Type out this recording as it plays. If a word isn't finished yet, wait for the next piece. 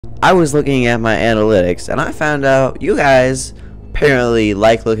I was looking at my analytics and I found out you guys apparently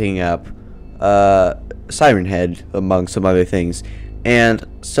like looking up Sirenhead among some other things. And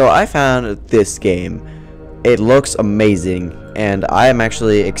so I found this game. It looks amazing and I am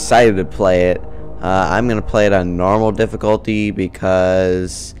actually excited to play it. I'm going to play it on normal difficulty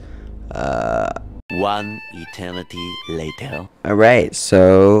because one eternity later. Alright,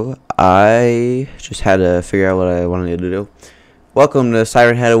 so I just had to figure out what I wanted to do. Welcome to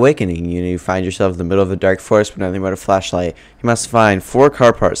Sirenhead Awakening. You find yourself in the middle of a dark forest with nothing but a flashlight. You must find 4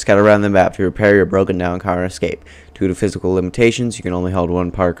 car parts scattered around the map to repair your broken down car and escape. Due to physical limitations, you can only hold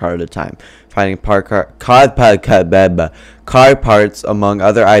 1 car at a time. Finding car parts among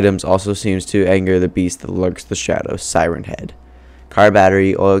other items also seems to anger the beast that lurks the shadows, Sirenhead. Car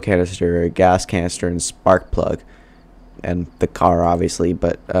battery, oil canister, gas canister, and spark plug. And the car, obviously,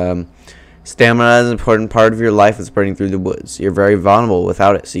 but stamina is an important part of your life that's burning through the woods. You're very vulnerable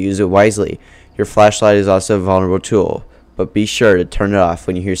without it, so use it wisely. Your flashlight is also a vulnerable tool, but be sure to turn it off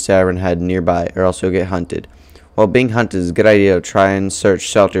when you hear Sirenhead nearby, or else you'll get hunted. While being hunted is a good idea to try and search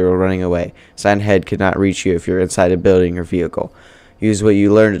shelter while running away. Sirenhead cannot reach you if you're inside a building or vehicle. Use what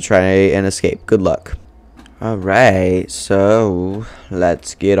you learn to try and escape. Good luck. Alright, so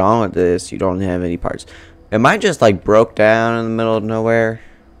let's get on with this. You don't have any parts. Am I just like broke down in the middle of nowhere?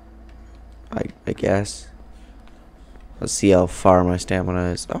 I guess. Let's see how far my stamina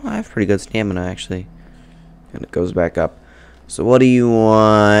is. Oh, I have pretty good stamina actually. And it goes back up. So what do you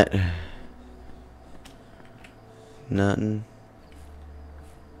want? Nothing.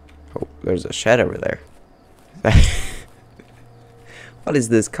 Oh, there's a shed over there. What is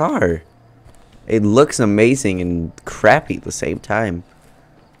this car? It looks amazing and crappy at the same time.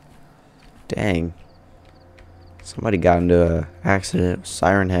 Dang. Somebody got into an accident with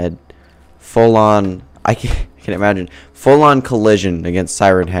Sirenhead. Full on, I can imagine, full on collision against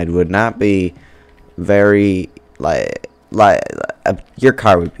Sirenhead would not be very, your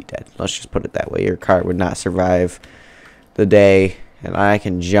car would be dead. Let's just put it that way. Your car would not survive the day. And I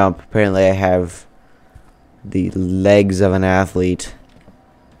can jump. Apparently I have the legs of an athlete.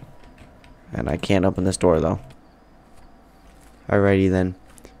 And I can't open this door though. Alrighty then.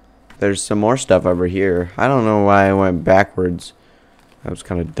 There's some more stuff over here. I don't know why I went backwards. That was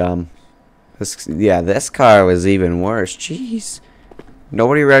kind of dumb. This car was even worse. Jeez.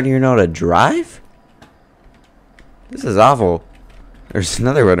 Nobody around here know how to drive? This is awful. There's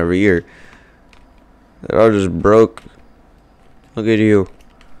another one over here. They're all just broke. Look at you.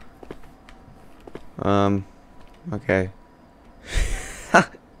 Okay.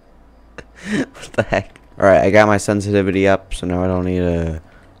 What the heck? Alright, I got my sensitivity up, so now I don't need to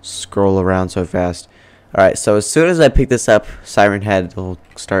scroll around so fast. Alright, so as soon as I pick this up, Sirenhead will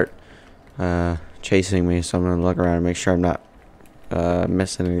start chasing me, so I'm going to look around and make sure I'm not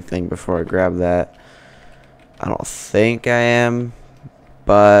missing anything before I grab that. I don't think I am,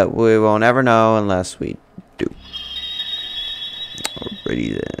 but we won't ever know unless we do.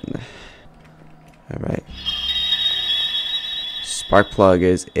 Alrighty then. Alright. Spark plug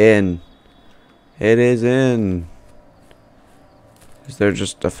is in. It is in. Is there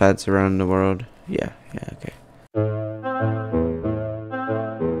just a fence around the world? Yeah, okay.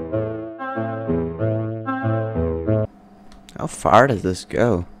 How far does this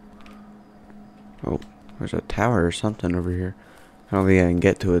go? Oh, there's a tower or something over here. I don't think I can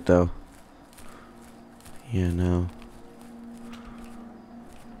get to it though. Yeah, no.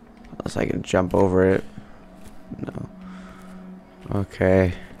 Unless I can jump over it. No.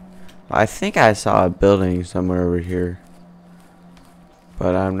 Okay. I think I saw a building somewhere over here.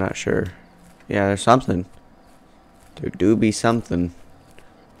 But I'm not sure. Yeah, there's something. There do be something.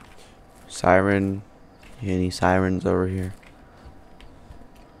 Siren. Any sirens over here?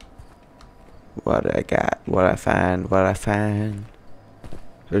 What I got? What I find? What I find?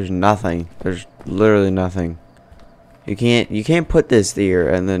 There's nothing. There's literally nothing. You can't put this here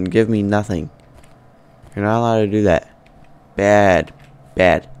and then give me nothing. You're not allowed to do that. Bad.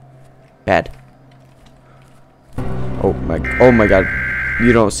 Bad. Bad. Oh my god.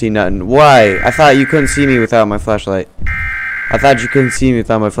 You don't see nothing. Why? I thought you couldn't see me without my flashlight. I thought you couldn't see me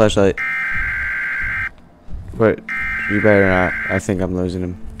without my flashlight. But you better not. I think I'm losing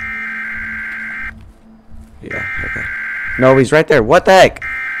him. Yeah, okay. No, he's right there. What the heck?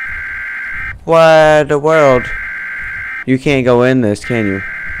 What the world? You can't go in this, can you?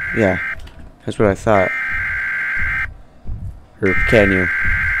 Yeah. That's what I thought. Or can you?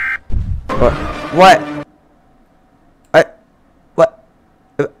 What? What? What?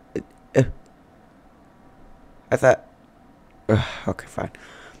 I thought... okay, fine.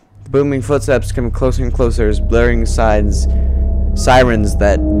 The booming footsteps come closer and closer as blurring sides Sirens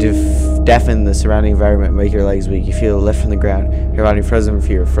that deafen the surrounding environment make your legs weak. You feel a lift from the ground. Your body frozen in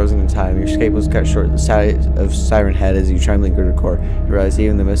fear, frozen in time. Your escape was cut short. The sight of Siren Head as you trembling to your core. You realize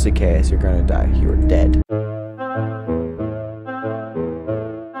even in the midst of chaos, you're gonna die. You are dead.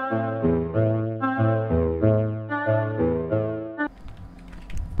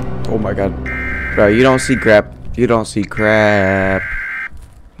 Oh my god. Bro, you don't see crap. You don't see crap.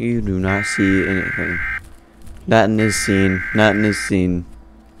 You do not see anything. Nothing is seen. Nothing is seen.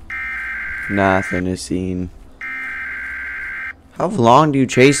 Nothing is seen. How long do you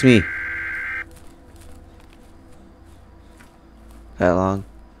chase me? That long?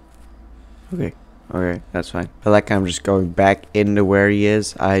 Okay. Okay, that's fine. I like I'm just going back into where he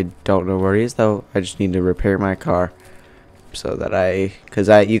is. I don't know where he is though. I just need to repair my car. So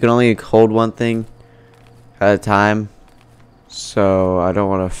that you can only hold one thing at a time. So I don't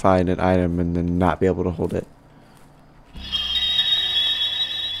want to find an item and then not be able to hold it.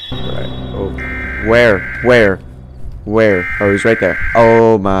 Right. Oh, where? Oh, he's right there.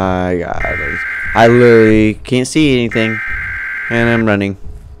 Oh my god. I literally can't see anything. And I'm running.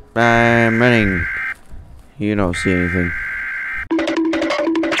 You don't see anything.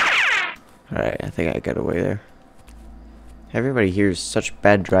 Alright, I think I got away there. Everybody here is such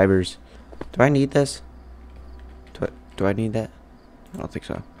bad drivers. Do I need this? Do I need that? I don't think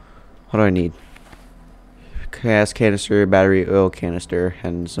so. What do I need? Gas canister, battery, oil canister,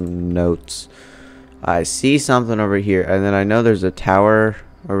 and some notes. I see something over here, and then I know there's a tower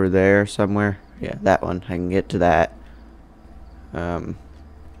over there somewhere. Yeah, that one. I can get to that. I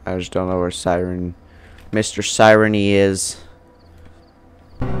just don't know where Mr. Siren-y is.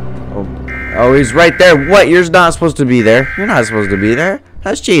 Oh, he's right there. What? You're not supposed to be there. You're not supposed to be there.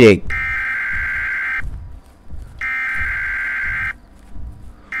 That's cheating.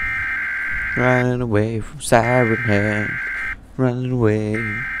 Running away from Sirenhead. Running away.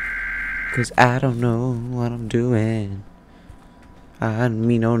 'Cause I don't know what I'm doing. I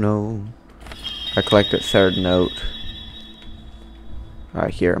mean, oh no. I collected third note. I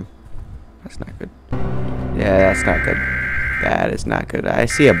hear him. That's not good. Yeah, that's not good. That is not good. I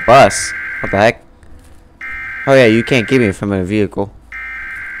see a bus. What the heck? Oh yeah, you can't get me if I'm in a vehicle.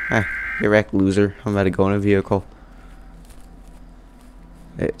 Ah, get wrecked, loser. I'm about to go in a vehicle.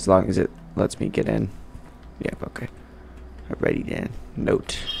 As long as it lets me get in. Yep, okay. Alrighty then.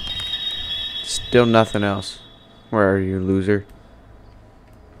 Note. Still nothing else. Where are you, loser?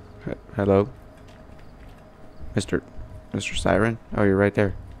 Hello? Mr. Siren? Oh, you're right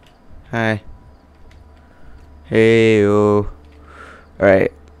there. Hi. Hey, oh.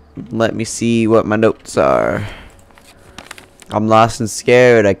 Alright. Let me see what my notes are. I'm lost and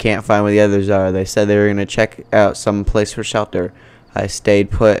scared. I can't find where the others are. They said they were going to check out some place for shelter. I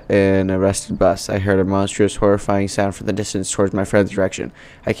stayed put in a rusted bus. I heard a monstrous, horrifying sound from the distance towards my friend's direction.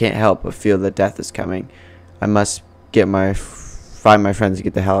 I can't help but feel that death is coming. I must find my friends and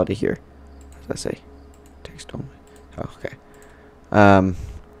get the hell out of here. What does that say? Text only. Oh, okay.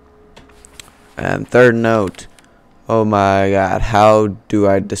 And third note. Oh my god, how do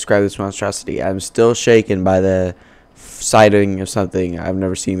I describe this monstrosity? I'm still shaken by the sighting of something I've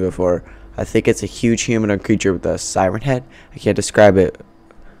never seen before. I think it's a huge humanoid creature with a siren head. I can't describe it.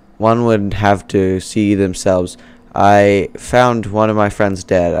 One would have to see themselves. I found one of my friends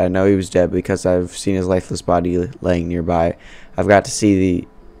dead. I know he was dead because I've seen his lifeless body laying nearby. I've yet to see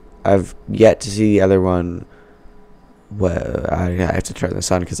the other one. Well, I have to turn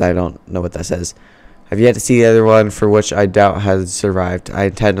this on because I don't know what that says. I've yet to see the other one, for which I doubt has survived. I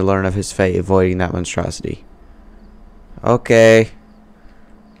intend to learn of his fate, avoiding that monstrosity. Okay.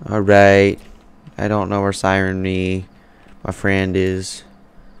 Alright. I don't know where my friend is.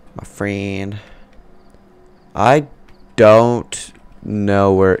 My friend. I don't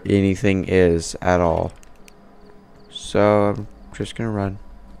know where anything is at all. So, I'm just gonna run.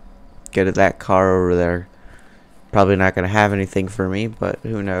 Get at that car over there. Probably not gonna have anything for me, but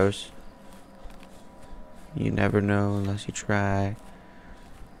who knows? You never know unless you try.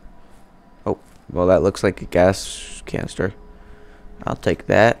 Oh, well, that looks like a gas canister. I'll take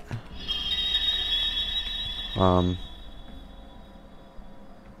that. So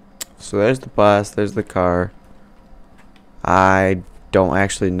there's the bus, there's the car. I don't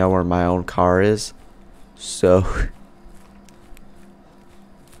actually know where my own car is. So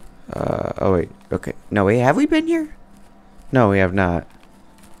oh wait, okay. No, wait, have we been here? No, we have not.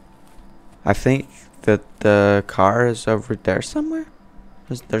 I think that the car is over there somewhere.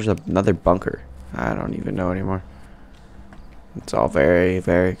 There's another bunker. I don't even know anymore. It's all very,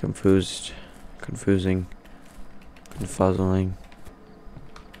 very confusing, confuzzling.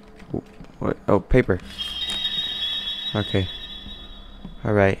 What? Oh, paper. Okay.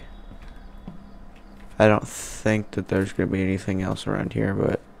 Alright. I don't think that there's going to be anything else around here,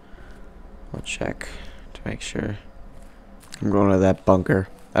 but I'll check to make sure. I'm going to that bunker.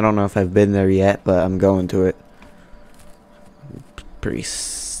 I don't know if I've been there yet, but I'm going to it. I'm pretty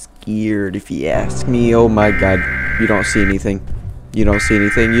scared if you ask me. Oh my god. You don't see anything. You don't see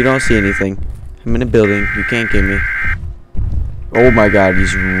anything. You don't see anything. I'm in a building. You can't get me. Oh my god,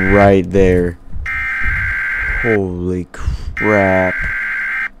 he's right there. Holy crap.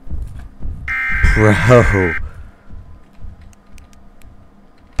 Bro.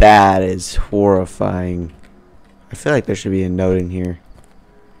 That is horrifying. I feel like there should be a note in here.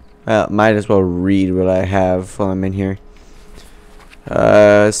 Might as well read what I have while I'm in here.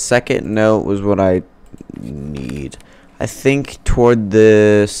 Second note was what I need. I think toward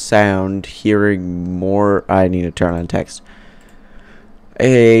the sound, hearing more. I need to turn on text.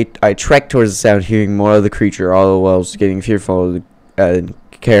 I trek towards the sound, hearing more of the creature, all the while getting fearful and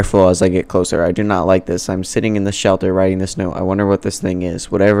careful as I get closer. I do not like this. I'm sitting in the shelter writing this note. I wonder what this thing is.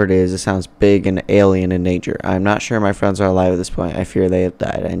 Whatever it is, it sounds big and alien in nature. I'm not sure my friends are alive at this point. I fear they have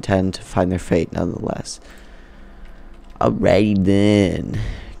died. I intend to find their fate nonetheless. Alrighty then.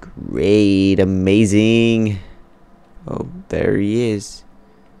 Great. Amazing. Oh, there he is.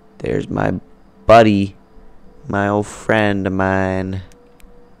 There's my buddy. My old friend of mine.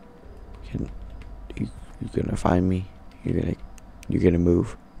 You're gonna find me. You're gonna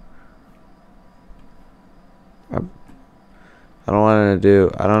move. I don't want to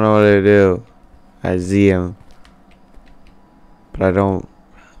do. I don't know what to do. I see him, but I don't.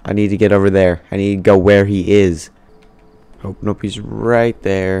 I need to get over there. I need to go where he is. Oh nope, he's right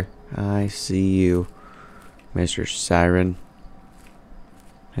there. I see you, Mr. Siren.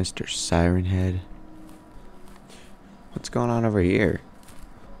 Mr. Sirenhead. What's going on over here?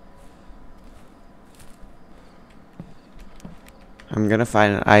 I'm gonna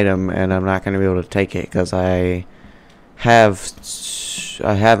find an item and I'm not gonna be able to take it because I have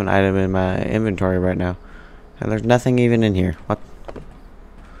an item in my inventory right now, and there's nothing even in here. What?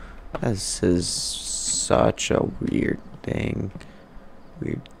 This is such a weird thing.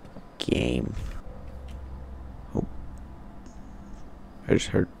 Weird game. Oh, I just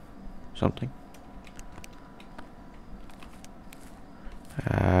heard something.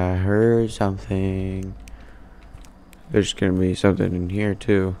 I heard something. There's gonna be something in here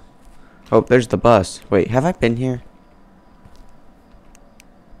too. Oh, there's the bus. Wait, have I been here?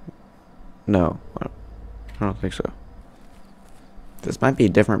 No, I don't think so. This might be a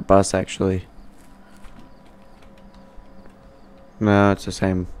different bus actually. No, it's the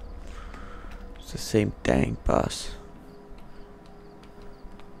same. It's the same dang bus.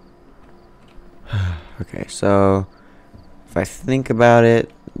 Okay, so if I think about it,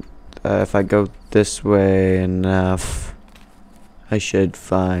 if I go this way enough, I should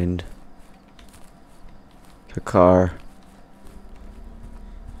find the car.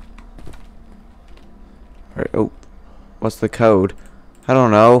 Alright, oh, what's the code? I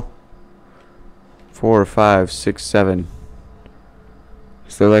don't know. 4, 5, 6, 7.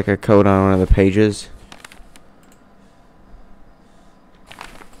 Is there like a code on one of the pages?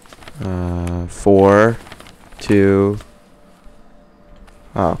 4, 2.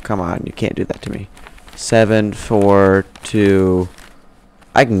 Oh, come on. You can't do that to me. 7, 4, 2.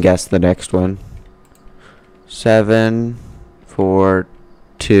 I can guess the next one. 7, 4,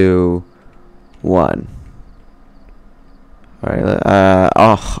 2, 1. All right.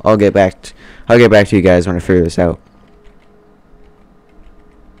 I'll get back to you guys when I figure this out.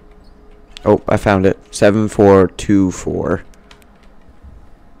 Oh, I found it. 7, 4, 2, 4.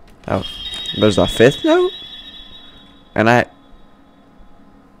 Oh, there's a fifth note, and I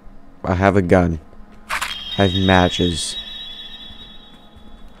have a gun. I have matches.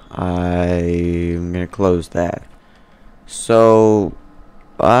 I'm gonna close that. So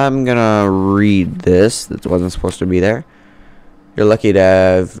I'm gonna read this. That wasn't supposed to be there. You're lucky to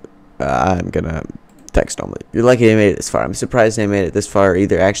have. I'm gonna text only. You're lucky they made it this far. I'm surprised they made it this far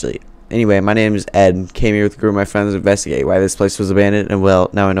either. Actually. Anyway, my name is Ed. Came here with a group of my friends to investigate why this place was abandoned, and well,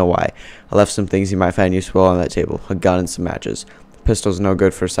 now I know why. I left some things you might find useful on that table. A gun and some matches. The pistol's no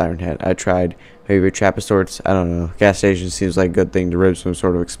good for Sirenhead. I tried. Maybe a trap of sorts? I don't know. Gas station seems like a good thing to rib some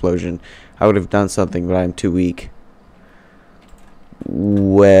sort of explosion. I would have done something, but I'm too weak.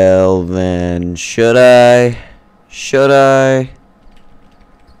 Well then, should I? Should I?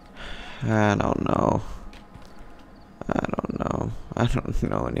 I don't know. I don't know. I don't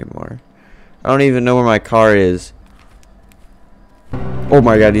know anymore. I don't even know where my car is. Oh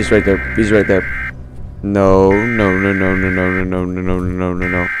my god, he's right there. He's right there. No, no, no, no, no, no, no, no, no, no, no, no,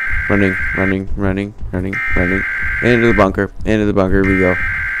 no. Running, running, running, running, running. Into the bunker. Into the bunker we go.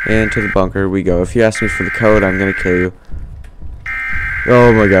 Into the bunker we go. If you ask me for the code, I'm gonna kill you.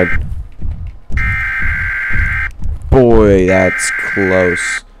 Oh my god. Boy, that's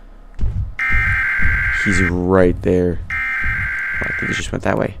close. He's right there. Oh, I think he just went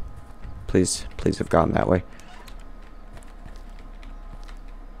that way. Please, please have gone that way.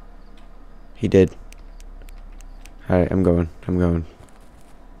 He did. Alright, I'm going. I'm going.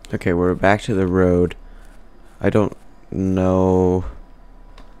 Okay, we're back to the road. I don't know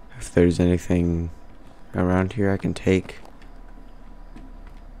if there's anything around here I can take.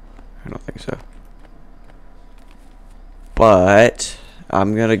 I don't think so. But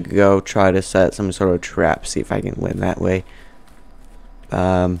I'm gonna go try to set some sort of trap, see if I can win that way.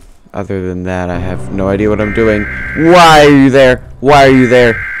 Other than that, I have no idea what I'm doing. Why are you there? Why are you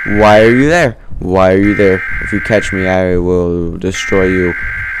there? Why are you there? Why are you there? If you catch me, I will destroy you.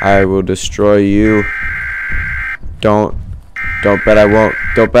 I will destroy you. Don't bet I won't.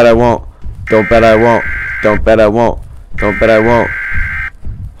 Don't bet I won't. Don't bet I won't. Don't bet I won't. Don't bet I won't.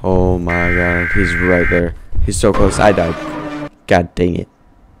 Oh my god, he's right there. He's so close. I died. God dang it.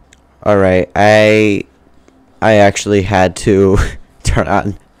 Alright, I actually had to turn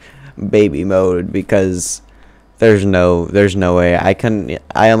on baby mode because there's no way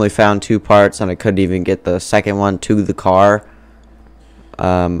I only found 2 parts and I couldn't even get the second one to the car.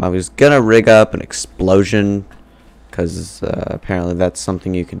 I was gonna rig up an explosion because apparently that's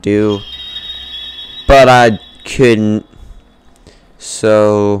something you could do, but I couldn't.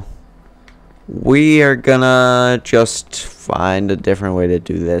 So we are gonna just find a different way to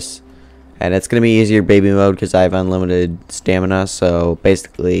do this, and it's gonna be easier baby mode because I have unlimited stamina. So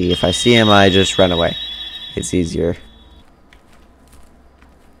basically, if I see him, I just run away. It's easier.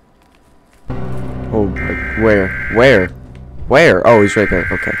 Oh, where? Oh, he's right there.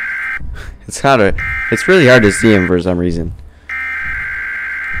 Okay. It's really hard to see him for some reason.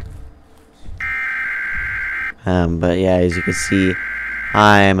 But yeah, as you can see,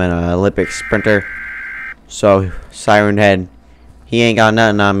 I'm an Olympic sprinter. So, Siren Head, he ain't got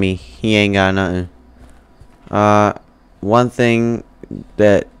nothing on me. He ain't got nothing. One thing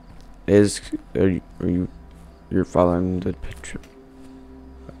that is... You're following the picture.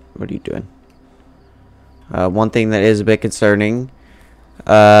 What are you doing? One thing that is a bit concerning.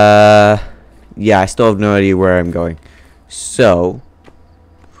 Yeah, I still have no idea where I'm going. So,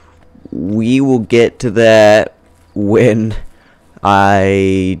 we will get to that when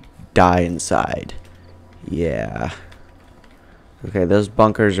I die inside. Yeah. Okay, those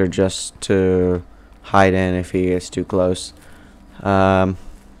bunkers are just to hide in if he gets too close. But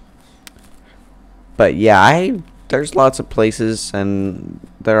yeah, there's lots of places and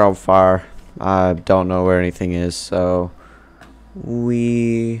they're all far. I don't know where anything is, so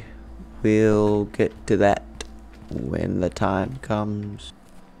we will get to that when the time comes.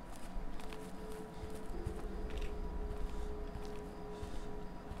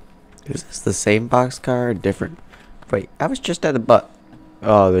 Is this the same boxcar or different? Wait, I was just at a bus.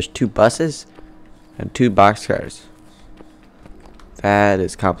 Oh, there's 2 buses and 2 boxcars. That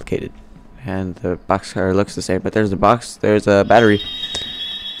is complicated. And the boxcar looks the same, but there's a battery.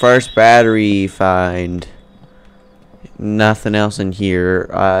 First battery find. Nothing else in here.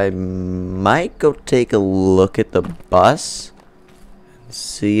 I might go take a look at the bus and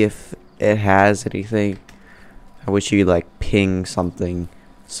see if it has anything. I wish you'd like ping something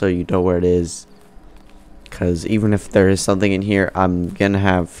so you know where it is, because even if there is something in here, I'm gonna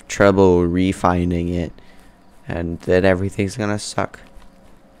have trouble re-finding it, and then everything's gonna suck.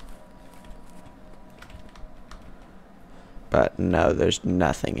 But no, there's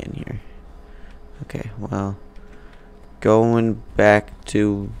nothing in here. Okay, well, going back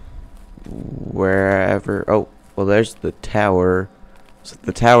to wherever. Oh, well, there's the tower. So if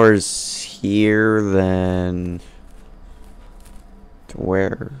the tower's here, then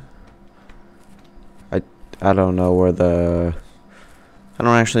where? I don't know where the... I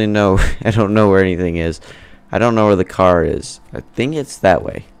don't actually know. I don't know where anything is. I don't know where the car is. I think it's that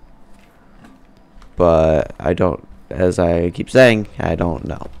way. But I don't... As I keep saying, I don't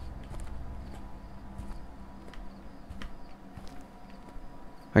know.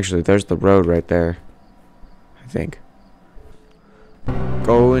 Actually, there's the road right there, I think.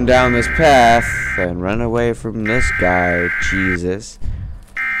 Going down this path and run away from this guy. Jesus.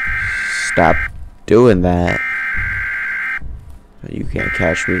 Stop doing that. You can't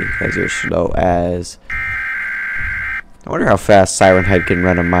catch me because you're slow as... I wonder how fast Siren Head can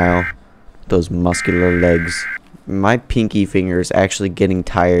run a mile. Those muscular legs. My pinky finger is actually getting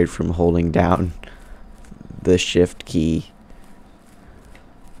tired from holding down the shift key.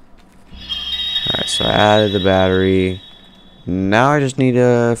 Alright, so I added the battery. Now I just need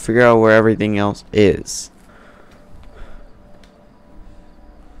to figure out where everything else is.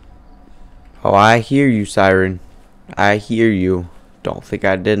 Oh, I hear you, Siren. I hear you. Don't think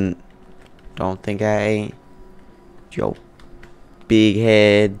I didn't. Don't think I ain't. Yo, big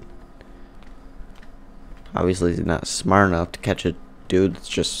head. Obviously, he's not smart enough to catch a dude that's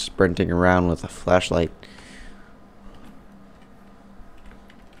just sprinting around with a flashlight.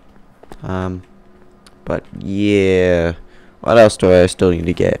 But yeah. What else do I still need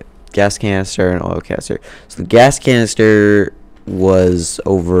to get? Gas canister and oil canister. So the gas canister was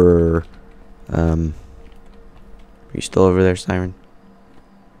over. Are you still over there, Siren?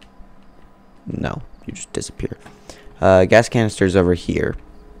 No, you just disappeared. Gas canister's over here,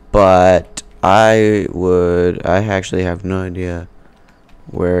 but I actually have no idea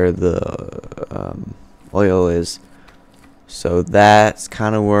where the oil is, so that's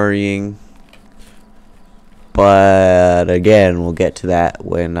kind of worrying. But again, we'll get to that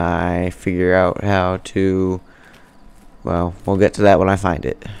when I figure out how to. Well, we'll get to that when I find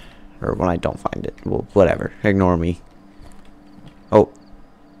it, or when I don't find it. Well, whatever. Ignore me.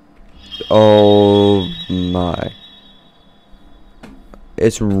 Oh my.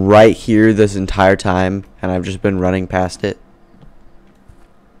 It's right here this entire time, and I've just been running past it.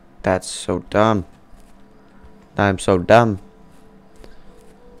 That's so dumb. I'm so dumb.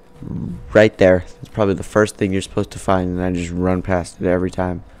 Right there. It's probably the first thing you're supposed to find, and I just run past it every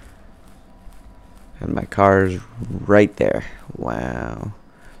time. And my car is right there. Wow.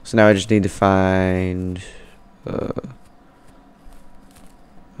 So now I just need to find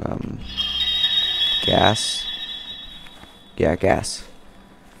gas. Yeah, gas.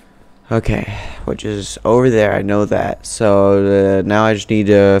 Okay, which is over there. I know that. So now I just need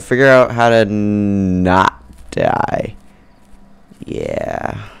to figure out how to not die.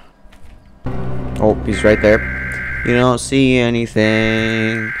 Yeah. Oh, he's right there. You don't see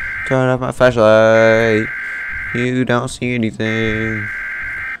anything. Turn off my flashlight. You don't see anything.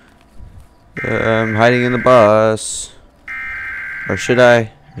 I'm hiding in the bus. Or should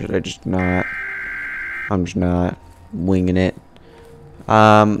I? Or should I just not? I'm just not winging it.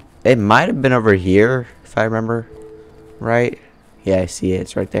 It might have been over here, if I remember right. Yeah, I see it.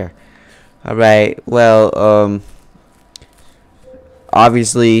 It's right there. Alright, well,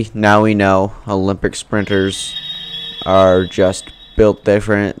 obviously, now we know Olympic sprinters are just built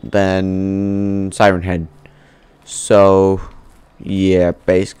different than Siren Head. So, yeah,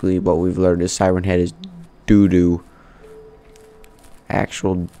 basically what we've learned is Siren Head is doo-doo.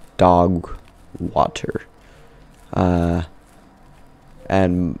 Actual dog water.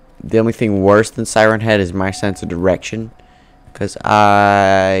 And the only thing worse than Siren Head is my sense of direction, because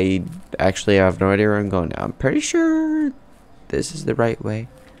I actually have no idea where I'm going now. I'm pretty sure this is the right way,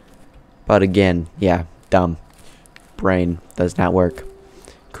 but again, yeah, dumb. Brain does not work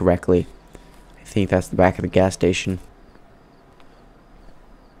correctly. I think that's the back of the gas station.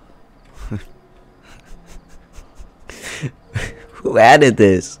 Who added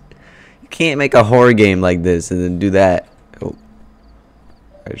this? You can't make a horror game like this and then do that. Oh,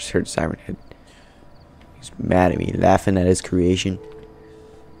 I just heard Siren Head. He's mad at me, laughing at his creation.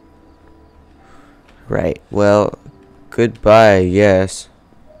 Right, well, goodbye, yes.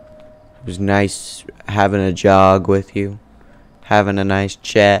 It was nice having a jog with you. Having a nice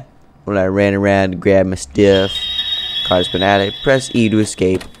chat when I ran around to grab my stuff. Car's been at it. Press E to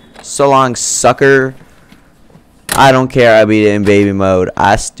escape. So long, sucker. I don't care. I beat it in baby mode.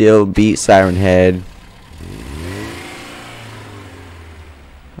 I still beat Siren Head.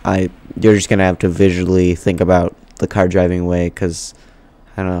 You're just gonna have to visually think about the car driving away, because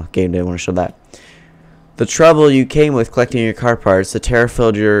I don't know, game didn't want to show that. The trouble you came with collecting your car parts, the terror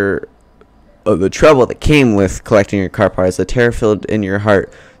filled your the trouble that came with collecting your car parts, the terror filled in your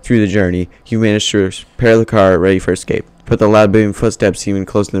heart through the journey. You managed to repair the car, ready for escape. But the loud booming footsteps even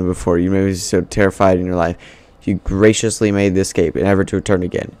closer than before. You may be so terrified in your life. You graciously made the escape, and never to return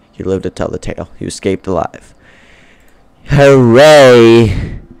again. You lived to tell the tale. You escaped alive.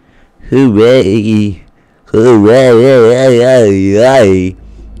 Hooray! Hooray! Hooray!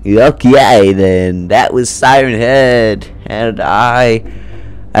 Okay, then. That was Siren Head, and I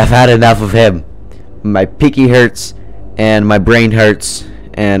have had enough of him. My pinky hurts, and my brain hurts,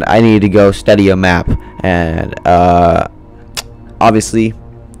 and I need to go study a map. And, obviously,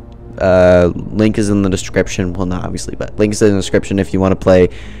 link is in the description. Well, not obviously, but link is in the description if you want to play.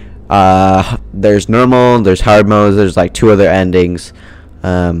 There's normal, there's hard modes, there's like 2 other endings.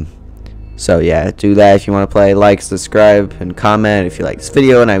 So yeah, do that if you want to play. Like, subscribe, and comment if you like this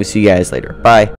video, and I will see you guys later. Bye.